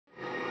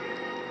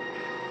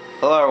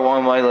Hello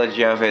everyone, my name is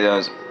Jango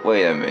Fett.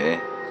 Wait a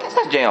minute. That's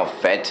not Jango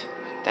Fett.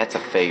 That's a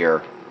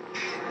figure.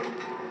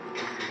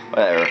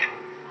 Whatever.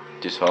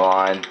 Just hold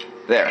on.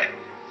 There.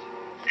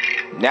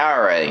 Now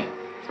we're ready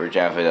for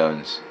Jango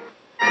Fett.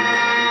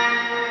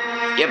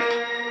 Yep.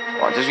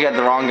 Well, just got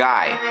the wrong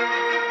guy.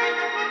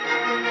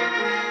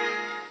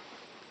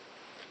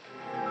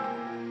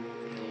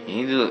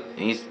 He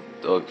needs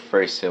to look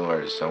very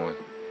similar to someone.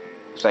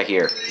 It's like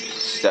here.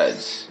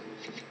 Studs.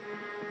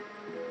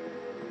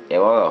 Yeah,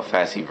 well, how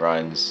fast he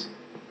runs.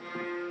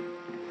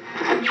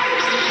 Yeah.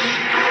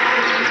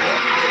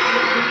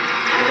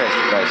 This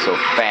guy's running so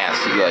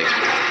fast, he like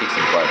kicks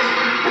some butts.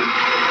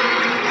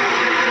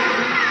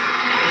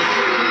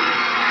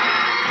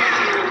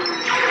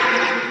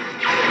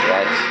 Like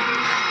that.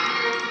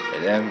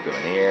 And then go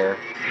in here.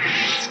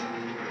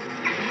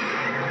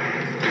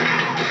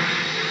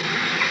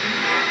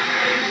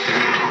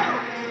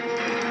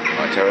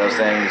 Watch over those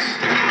things.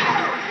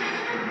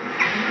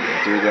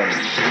 Do them.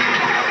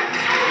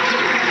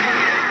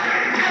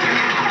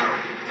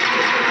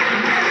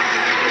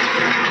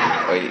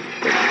 Wait,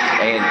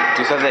 and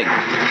do something.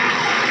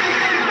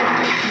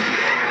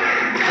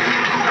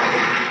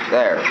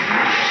 There.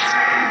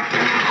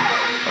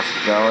 Let's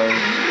keep going.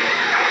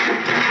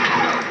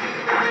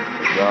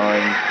 Keep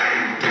going.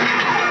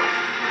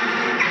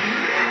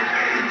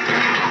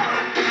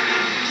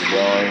 Keep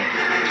going.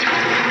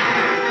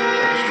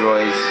 There's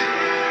droids.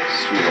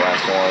 Let's do the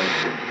last one.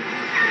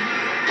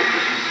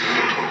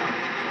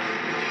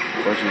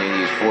 Unfortunately, you need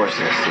to use force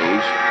in this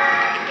stage.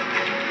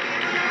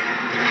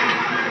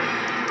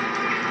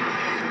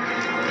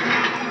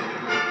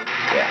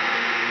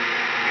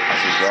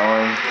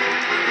 Going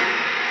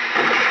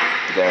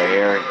down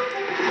here,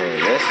 maybe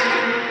this.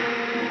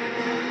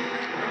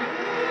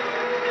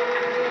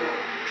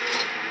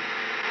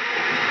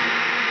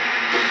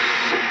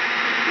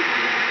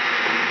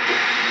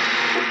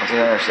 What's on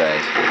the other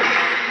side?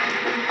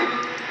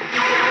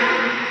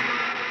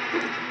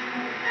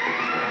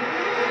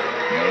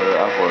 Maybe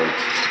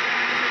upwards.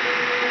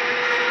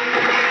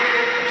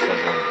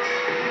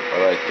 Or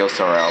do I go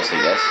somewhere else, I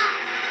guess?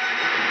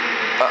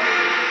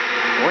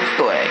 Where'd you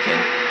go,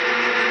 Anakin?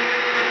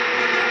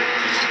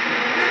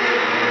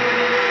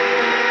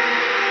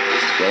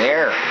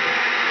 There.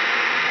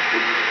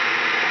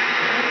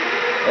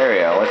 There we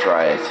go. Let's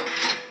try it.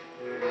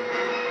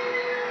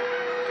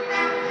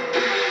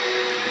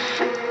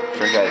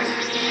 Shortcuts.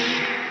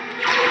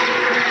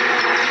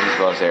 This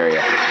bonus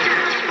area.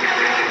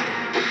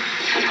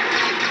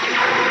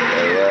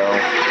 There we go.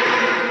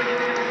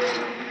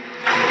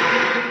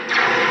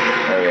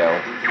 There we go.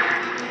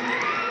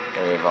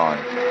 There we go. On.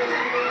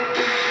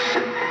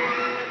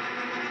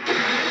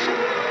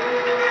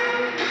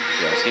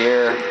 Goes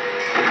here.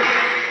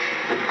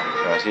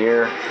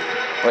 Here.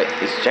 Wait,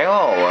 is Jango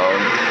all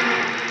alone?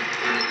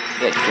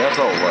 Yeah, Jango's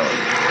all alone.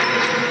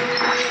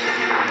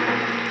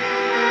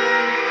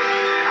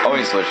 Oh,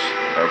 we switch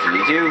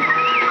R2D2.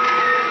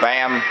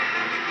 Bam.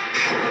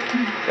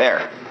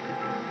 There.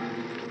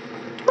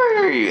 Where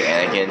are you,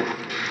 Anakin?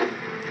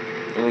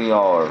 Really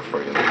all over for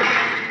you.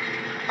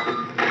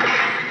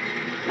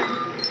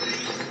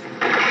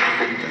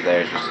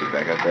 There's your seat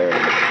back up there.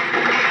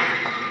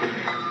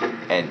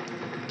 And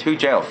 2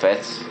 Jango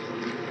Fetts.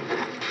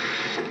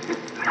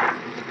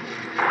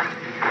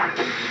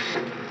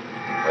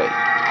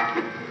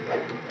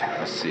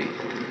 Let's see. Of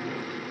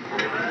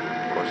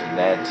course, in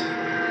that.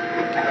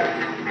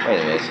 Wait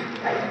a minute.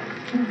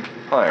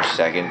 Hold on a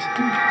second.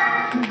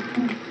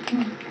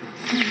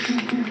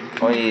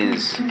 What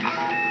is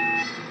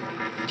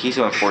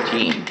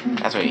T714?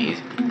 That's what we need.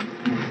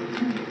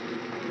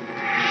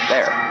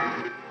 There.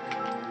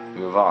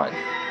 Move on.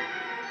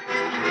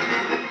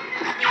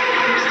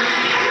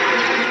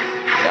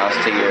 Now let's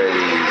take care of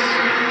these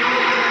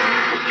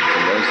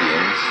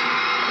Genosians,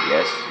 I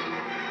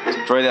guess.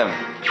 Destroy them.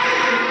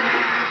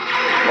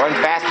 Run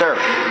faster!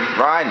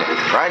 Run!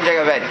 Run,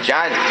 Jango Fett!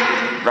 John!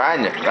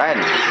 Run! Run!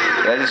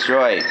 Get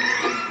destroyed.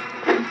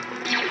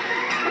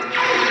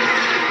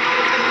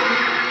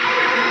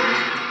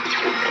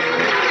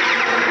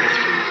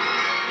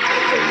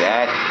 Take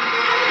that.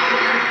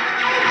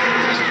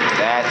 Just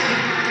that.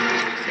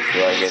 If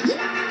I get.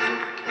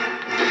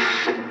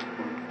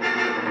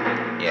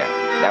 Yeah.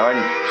 That one.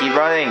 Keep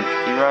running!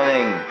 Keep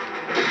running!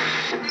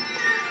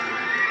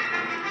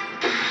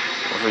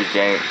 Hopefully,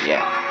 Jango.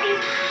 Yeah.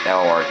 That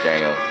won't work,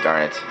 Jango.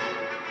 Darn it.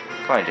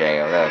 Come on,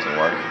 Jango. That doesn't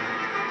work.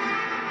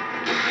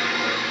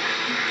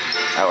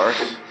 That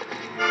works.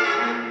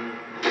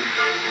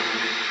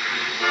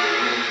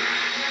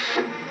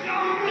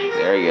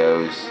 There he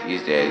goes.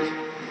 He's dead.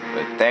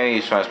 But then he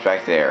just runs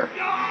back there.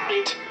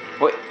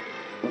 Wait.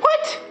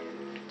 What?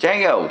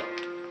 Jango!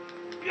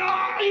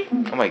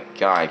 Oh my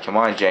god. Come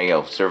on,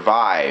 Jango.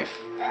 Survive.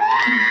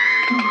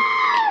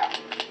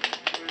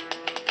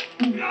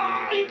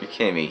 You're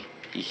kidding me.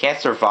 You can't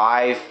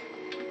survive?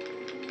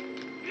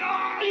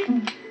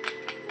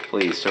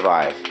 Please,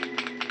 survive.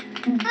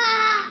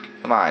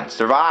 Come on,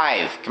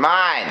 survive! Come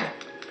on!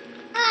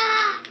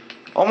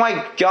 Oh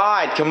my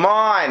god, come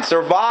on,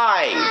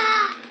 survive!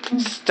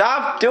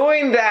 Stop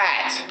doing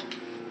that!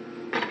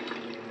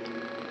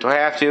 Do I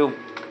have to?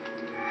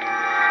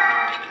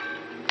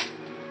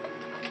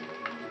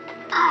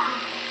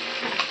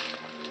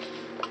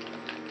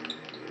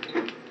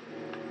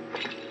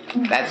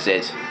 That's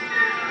it.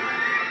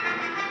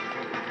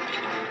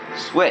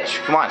 Switch.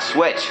 Come on,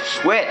 switch.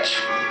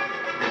 Switch!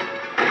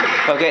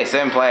 Okay,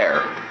 7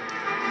 player.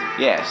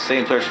 Yeah,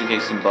 7 players can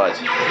kick some butt.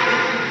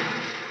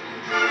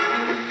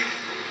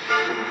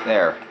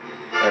 There.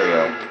 There we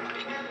go.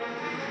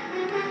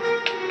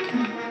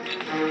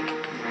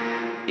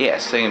 Yeah,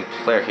 2nd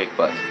player kick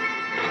butt.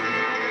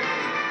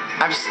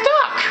 I'm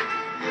stuck!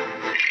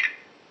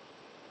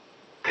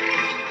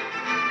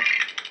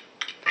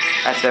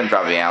 That's them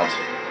dropping out.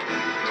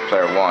 It's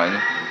player 1.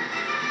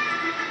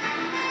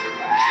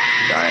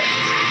 Got it.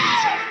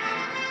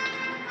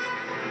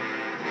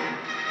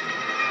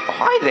 Oh,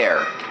 hi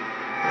there!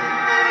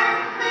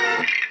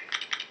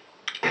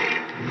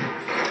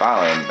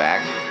 Finally, I'm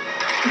back.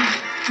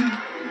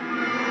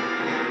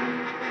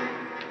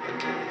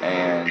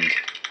 And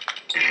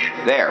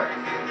there.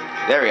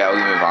 There we go,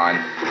 we move on.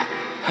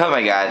 Oh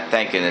my god,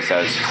 thank goodness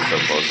that was so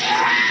close.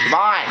 Come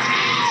on!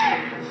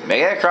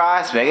 Make it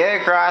across, make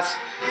it across.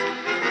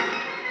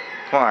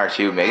 Come on,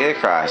 R2, make it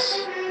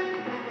across.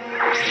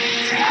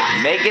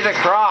 Make it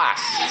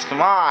across!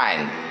 Come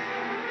on!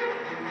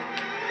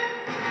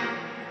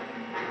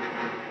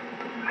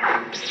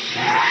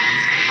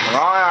 Come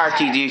on,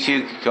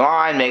 R2D2, come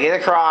on, make it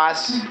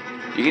across.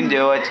 You can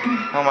do it.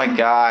 Oh my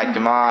god,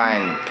 come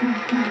on.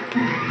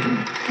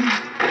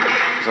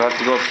 So I'll have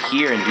to go up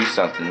here and do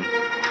something.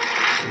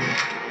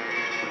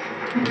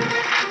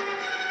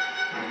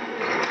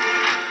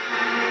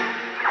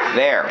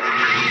 There.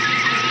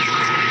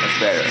 That's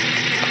better.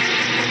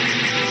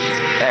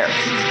 There.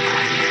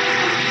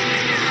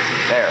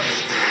 There.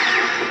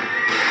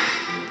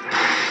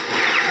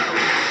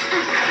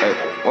 Wait,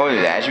 what was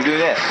that? I should do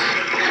this.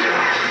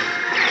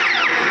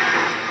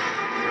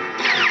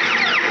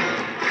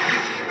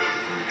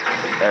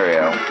 There we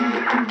go.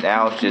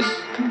 Now it's just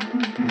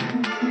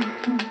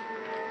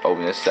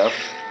open this stuff.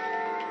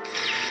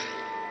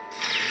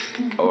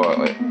 Oh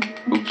wait.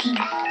 Oops.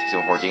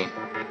 Still 14.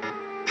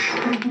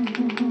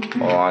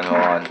 Hold on,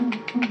 hold on.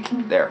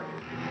 There.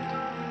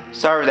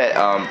 Sorry for that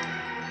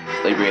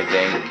laboring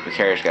thing. The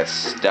carriage got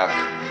stuck.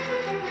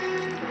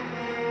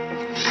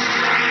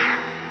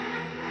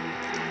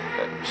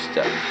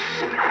 Stuck.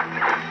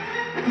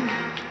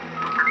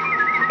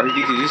 Or you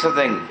need to do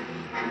something.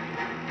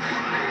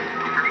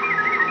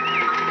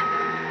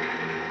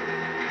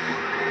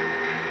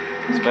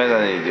 Depends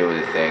on what you do with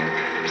the thing.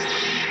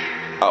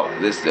 Oh,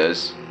 this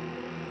does.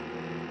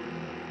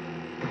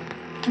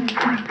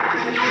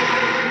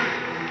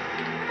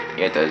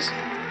 Yeah, it does.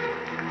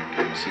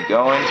 Let's keep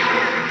going.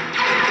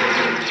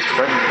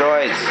 Start the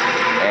droids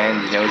and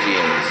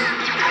Nosians.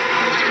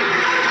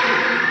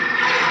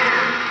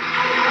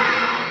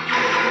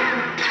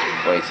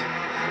 Wait.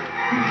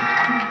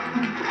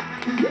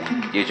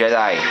 You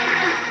Jedi.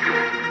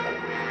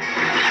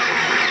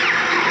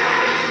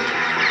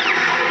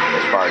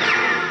 This part.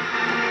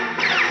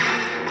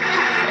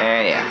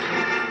 And yeah,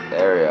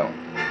 there we go.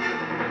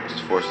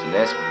 Just forcing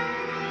this.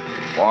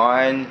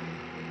 1,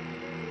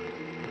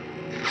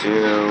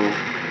 2,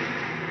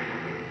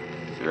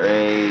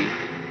 3,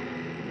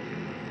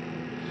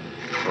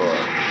 4.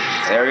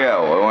 There we go.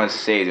 I want to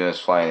say doing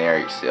this flying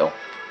area still.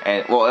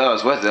 And well, it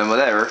was with them,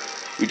 whatever.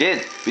 We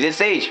did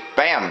stage.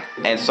 Bam!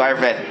 And sorry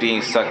for that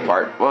being stuck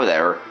part.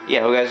 Whatever.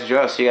 Yeah, hope you guys enjoy.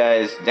 I'll see you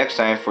guys next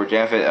time for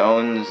Jango Fett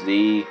owns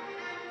the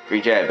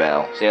Green Jedi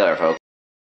battle. See you later, folks.